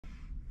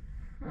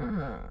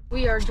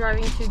We are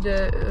driving to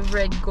the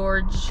Red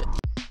Gorge.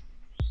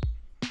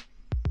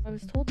 I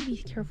was told to be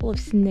careful of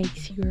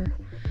snakes here,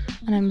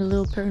 and I'm a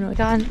little paranoid.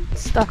 I got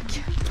stuck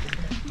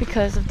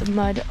because of the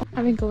mud.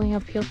 I've been going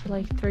uphill for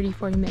like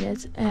 30-40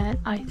 minutes, and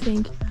I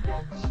think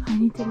I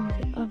need to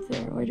make it up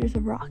there where there's a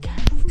rock.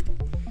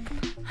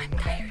 I'm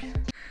tired.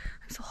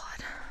 I'm so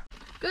hot.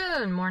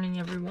 Good morning,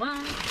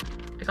 everyone.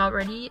 I got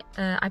ready.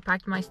 I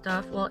packed my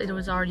stuff. Well, it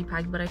was already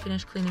packed, but I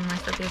finished cleaning my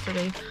stuff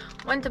yesterday.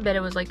 Went to bed. It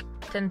was like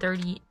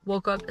 10:30.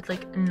 Woke up at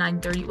like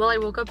 9:30. Well, I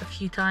woke up a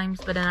few times,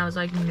 but then I was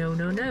like,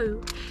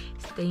 no,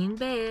 stay in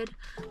bed.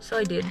 So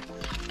I did.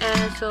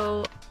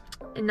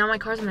 And now my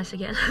car's a mess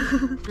again.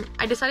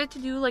 I decided to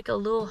do like a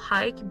little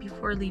hike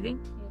before leaving.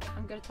 Yeah,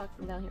 I'm gonna talk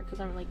from down here because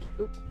I'm like,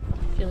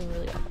 feeling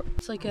really awkward.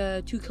 It's like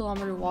a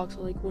 2-kilometer walk,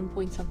 so like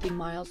 1-point-something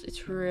miles.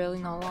 It's really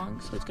not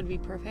long, so it's gonna be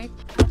perfect.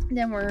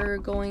 Then we're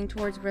going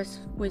towards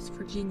West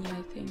Virginia,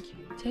 I think.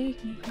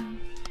 Take me home,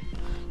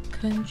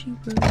 country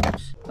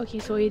roads. Okay,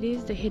 so it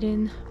is the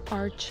Hidden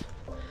Arch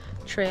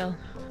Trail.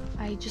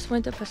 I just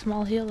went up a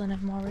small hill and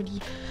I'm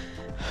already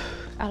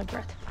out of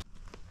breath.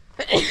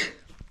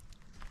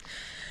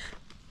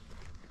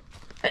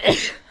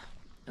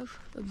 Oh,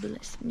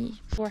 bless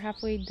me. We're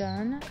halfway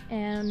done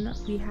and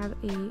we have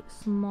a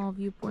small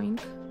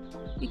viewpoint.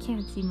 You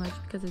can't see much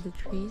because of the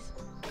trees,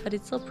 but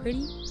it's still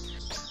pretty.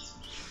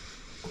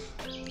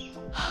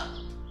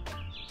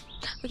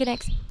 Look at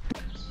X.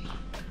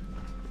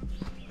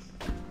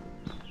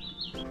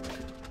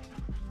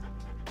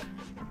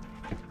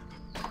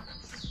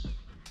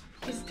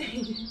 He's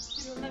staying. You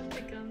don't have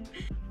to come.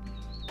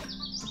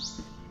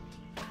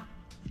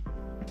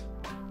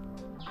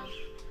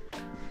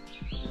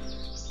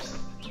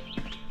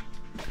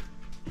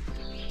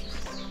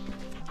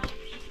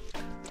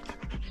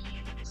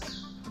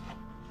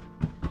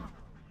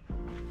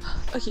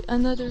 Okay,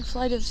 another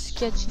flight of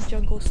sketchy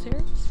jungle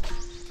stairs.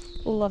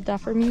 Love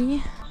that for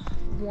me.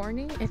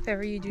 Warning, if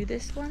ever you do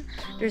this one,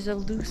 there's a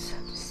loose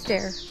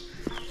stair.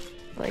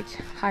 Like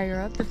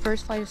higher up, the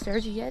first flight of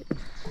stairs you get,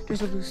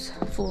 there's a loose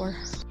floor.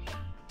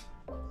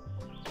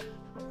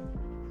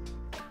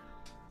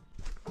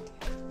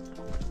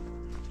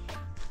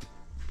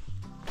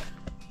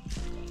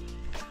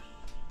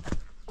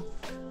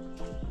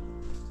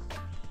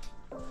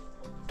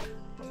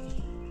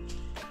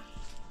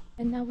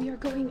 And now we are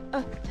going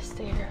up the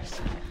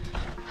stairs.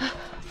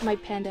 My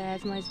panda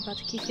asthma is about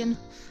to kick in.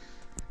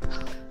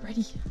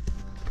 Ready?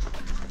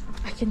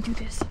 I can do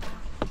this.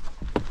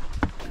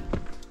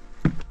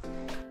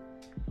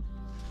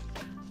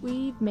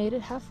 We've made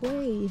it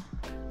halfway.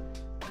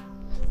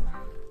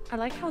 I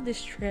like how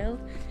this trail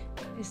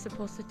is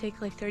supposed to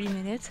take like 30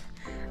 minutes.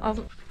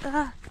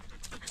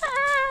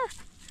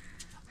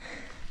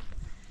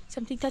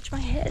 Something touched my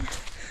head.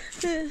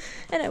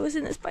 And I was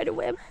in a spider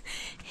web.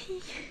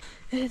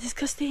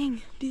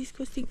 Disgusting.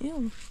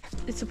 Ew.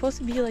 It's supposed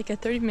to be like a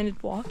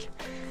 30-minute walk,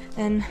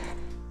 and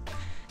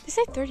they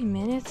say 30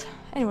 minutes.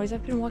 Anyways,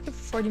 I've been walking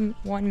for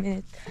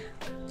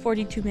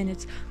 42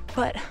 minutes,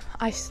 but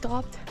I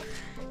stopped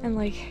and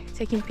like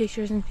taking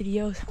pictures and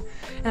videos,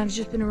 and I've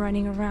just been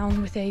running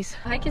around with Ace.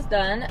 Hike is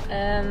done.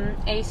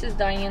 Ace is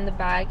dying in the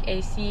back.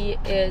 AC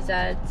is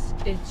at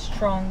its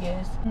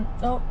strongest.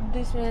 Oh,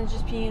 this man is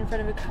just peeing in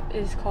front of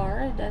his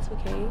car. That's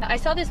okay. I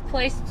saw this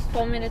place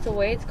 12 minutes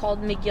away. It's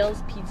called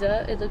Miguel's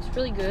Pizza. It looks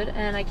really good,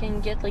 and I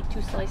can get like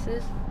 2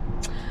 slices.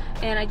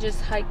 And I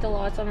just hiked a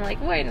lot, so I'm like,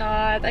 why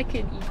not? I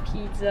could eat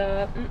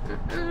pizza.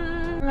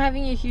 I'm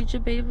having a huge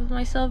debate with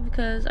myself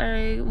because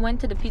I went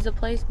to the pizza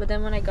place, but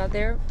then when I got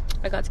there,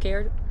 I got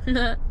scared.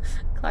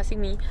 Classic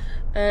me.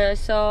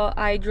 So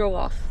I drove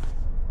off.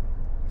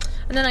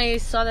 And then I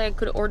saw that I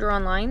could order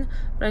online,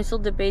 but I'm still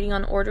debating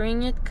on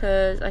ordering it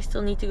because I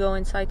still need to go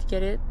inside to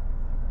get it.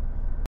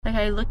 Like,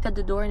 I looked at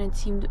the door and it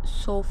seemed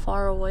so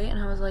far away, and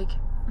I was like,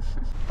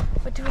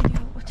 what do I do?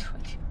 What do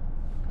I do?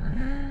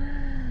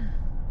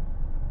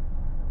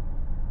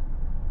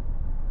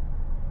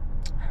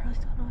 I really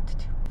don't know what to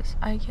do.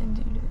 I can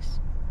do this.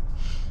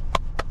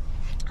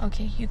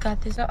 Okay, you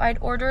got this. So I'd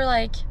order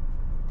like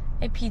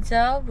a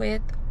pizza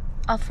with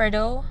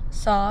Alfredo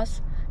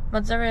sauce,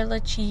 mozzarella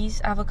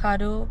cheese,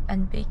 avocado,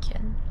 and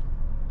bacon.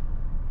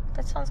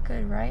 That sounds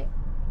good, right?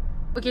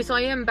 Okay, so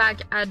I am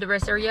back at the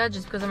rest area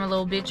just because I'm a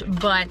little bitch,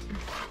 but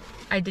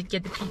I did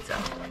get the pizza.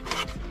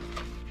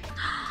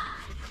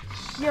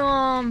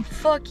 Yum!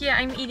 Fuck yeah,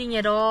 I'm eating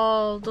it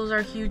all. Those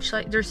are huge.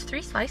 There's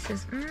 3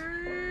 slices.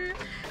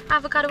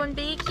 Avocado and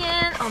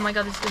bacon. Oh my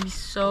god, this is gonna be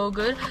so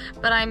good.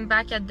 But I'm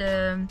back at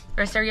the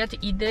rest area to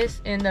eat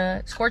this in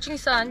the scorching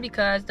sun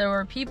because there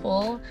were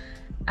people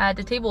at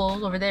the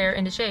tables over there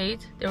in the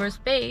shade. There was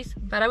space,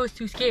 but I was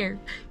too scared.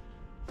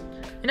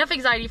 Enough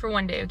anxiety for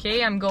one day,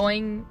 okay? I'm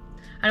going.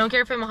 I don't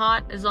care if I'm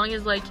hot, as long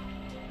as like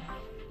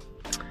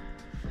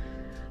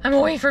I'm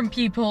away from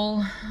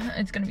people.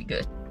 It's gonna be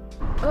good.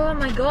 Oh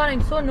my god,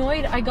 I'm so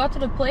annoyed. I got to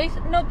the place,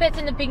 no pets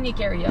in the picnic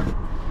area.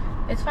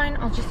 It's fine,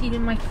 I'll just eat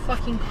in my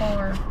fucking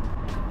car.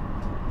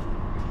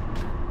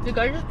 The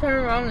guy just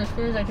turned around as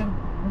soon as I could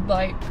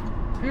bite.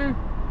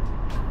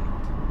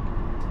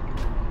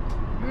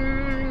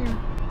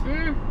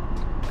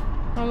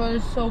 Oh god,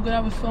 it's so good. I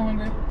was so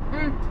hungry.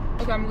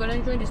 Okay, I'm gonna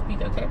enjoy this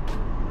pizza, okay?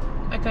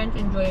 I can't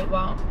enjoy it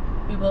while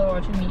people are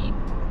watching me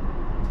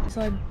eat.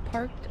 So I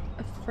parked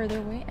further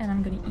away and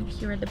I'm gonna eat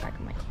here at the back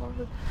of my car.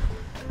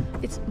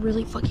 It's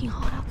really fucking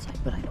hot outside,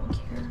 but I don't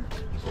care.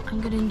 I'm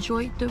gonna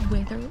enjoy the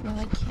weather while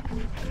I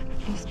can.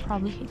 Ace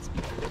probably hates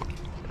me.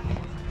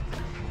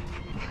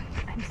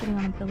 I'm sitting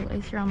on a pillow.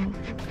 Ace, you're on my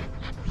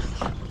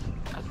pillow.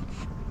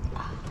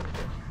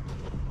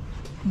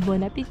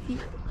 Bon appetit.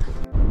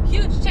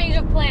 Huge change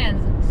of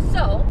plans.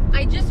 So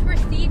I just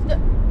received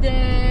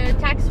the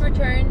tax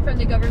return from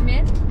the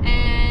government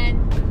and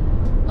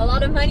a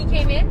lot of money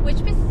came in, which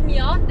pisses me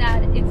off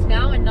that it's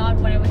now and not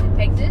when I was in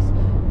Texas,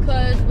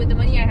 because with the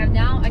money I have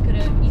now I could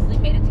have easily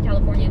made it to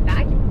California and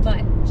back,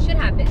 but shit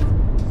happens.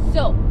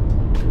 So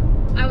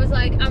I was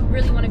like, I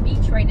really want a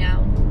beach right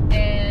now,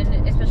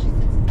 and especially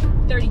since it's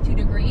 32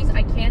 degrees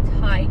I can't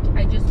hike.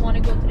 I just want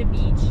to go to the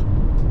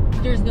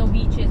beach. There's no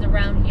beaches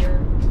around here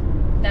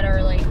that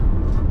are like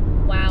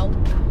wow.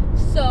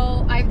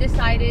 So I've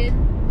decided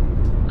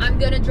I'm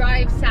gonna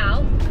drive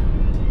south,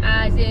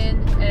 as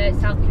in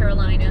South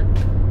Carolina.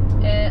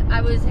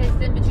 I was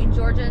hesitant between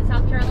Georgia and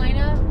South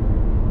Carolina,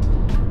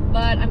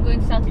 but I'm going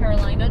to South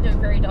Carolina. They're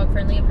very dog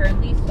friendly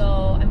apparently,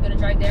 so I'm gonna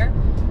drive there.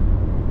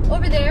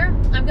 Over there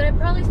I'm gonna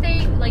probably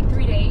stay like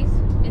 3 days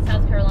in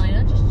South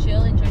Carolina, just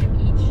chill, enjoy the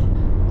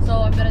beach. So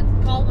I'm gonna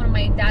call one of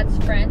my dad's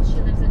friends. She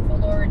lives in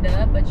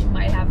Florida, but she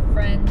might have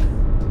friends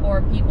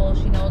or people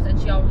she knows, and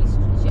she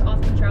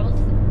often travels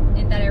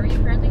in that area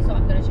apparently, so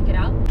I'm gonna check it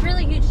out.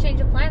 Really huge change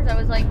of plans. I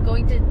was like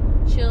going to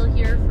chill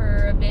here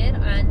for a bit,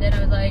 and then I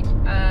was like,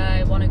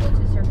 I want to go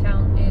to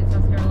Surftown in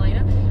South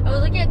Carolina. I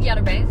was looking at the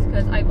Outer Banks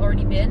because I've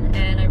already been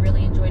and I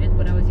really enjoyed it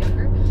when I was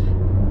younger,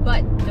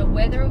 but the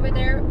weather over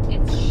there,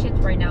 it's shit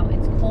right now.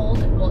 It's cold.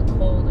 Well,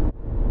 cold,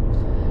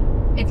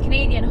 it's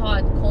Canadian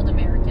hot, cold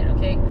American.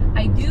 Okay,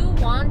 I do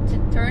want to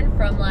turn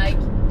from like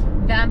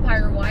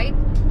vampire white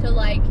to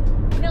like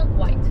milk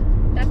white.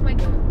 That's my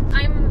goal.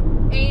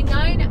 I'm a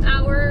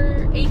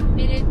 9-hour,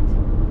 8-minute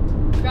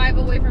drive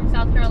away from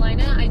South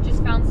Carolina. I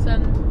just found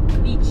some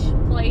beach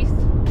place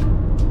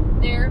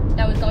there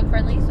that was dog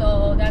friendly,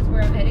 so that's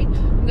where I'm heading.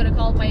 I'm gonna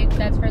call my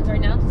dad's friends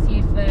right now to see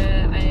if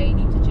I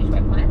need to change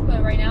my plans,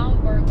 but right now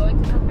we're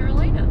going to South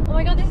Carolina. Oh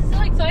my god, this is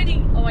so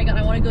exciting. Oh my god,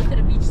 I want to go to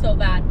the beach so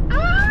bad.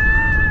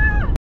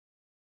 Ah!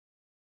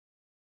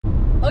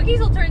 Okay,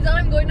 so it turns out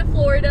I'm going to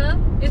Florida.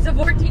 It's a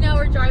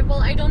 14-hour drive. Well,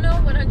 I don't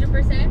know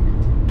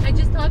 100%. I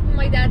just talked with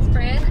my dad's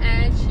friend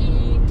and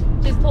she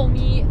just told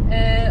me,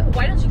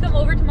 why don't you come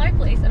over to my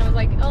place? And I was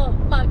like, oh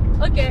fuck,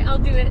 okay, I'll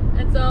do it.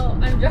 And so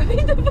I'm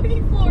driving to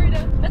fucking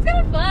Florida. That's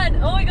kind of fun.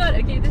 Oh my god,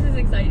 okay, this is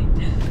exciting.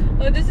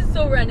 Oh, this is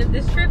so random.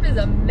 This trip is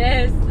a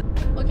mess.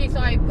 Okay, so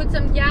I put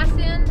some gas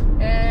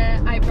in.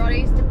 I brought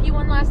Ace to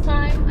P1 last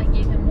time. I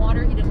gave him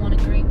water. He didn't want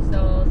to drink,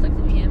 so sucks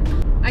to be him.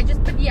 I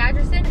just put the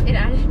address in. It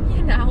added me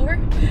an hour.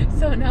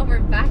 So now we're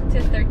back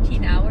to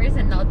 13 hours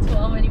and not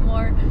 12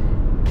 anymore.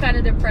 Kind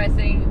of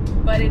depressing,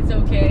 but it's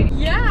okay.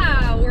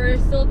 Yeah, we're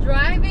still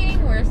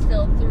driving, we're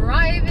still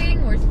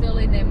thriving, we're still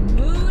in the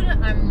mood.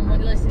 I'm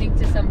listening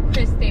to some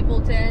Chris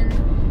Stapleton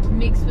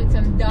mixed with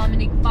some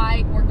Dominic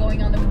Fike. We're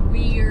going on the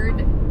weird,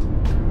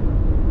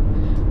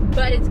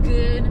 but it's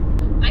good.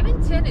 I'm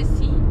in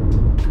Tennessee.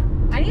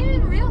 I didn't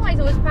even realize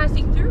I was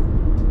passing through.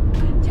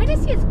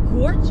 Tennessee is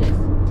gorgeous.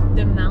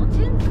 The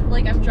mountains,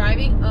 like I'm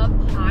driving up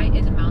high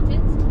in the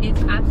mountains.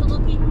 It's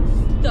absolutely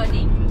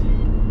stunning.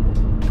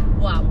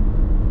 Wow.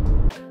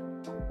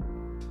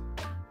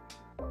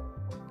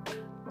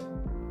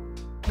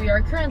 We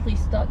are currently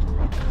stuck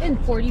in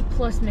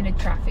 40+ minute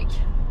traffic.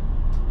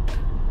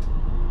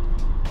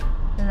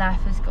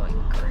 Life is going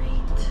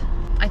great.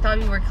 I thought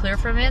we were clear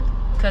from it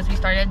because we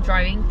started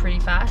driving pretty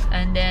fast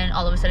and then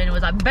all of a sudden it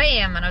was like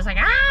BAM! And I was like,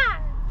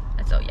 ah!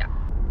 And so yeah.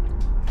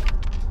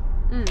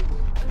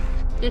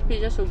 This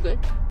pizza's so good.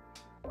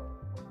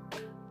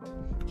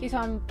 Okay, so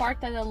I'm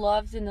parked at the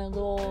Loves in a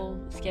little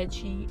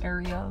sketchy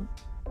area.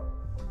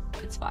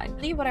 It's fine.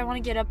 But I want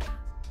to get up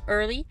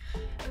early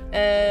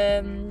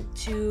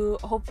to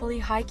hopefully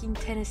hike in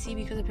Tennessee,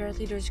 because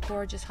apparently there's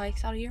gorgeous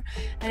hikes out here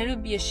and it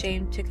would be a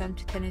shame to come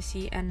to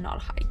Tennessee and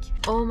not hike.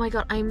 Oh my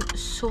god, I'm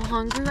so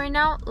hungry right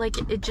now. Like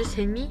it just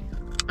hit me.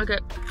 Okay,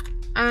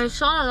 I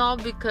saw it all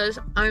because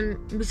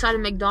I'm beside a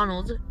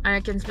McDonald's and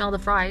I can smell the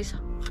fries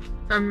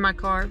from my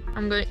car.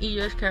 I'm gonna eat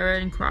this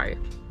carrot and cry.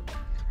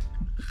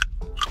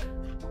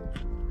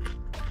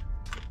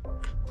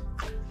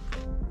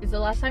 It's the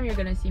last time you're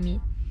gonna see me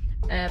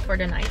for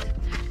the night.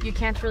 You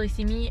can't really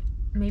see me,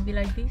 maybe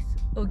like this.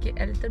 Okay,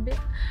 a little bit.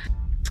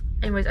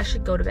 Anyways, I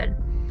should go to bed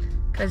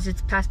because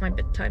it's past my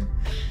bedtime.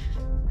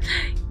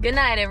 Good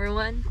night,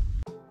 everyone.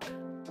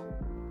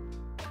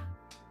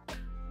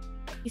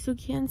 So you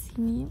can't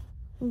see me,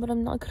 but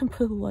I'm not gonna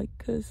put a like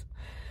because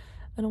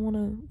I don't want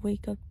to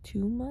wake up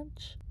too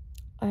much.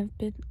 I've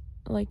been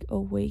like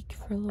awake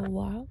for a little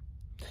while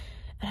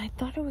and I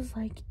thought it was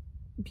like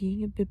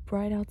being a bit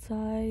bright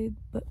outside,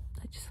 but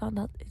I just found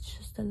out it's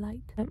just the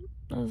light.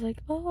 I was like,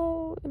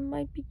 oh, it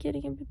might be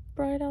getting a bit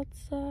bright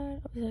outside.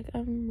 I was like,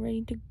 I'm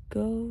ready to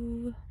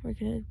go. We're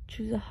gonna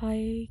choose a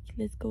hike.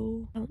 Let's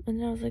go. And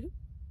then I was like,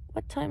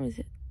 what time is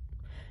it?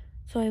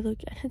 So I look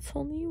and it's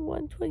only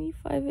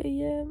 1:25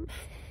 a.m.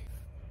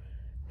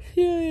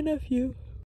 See you in a few.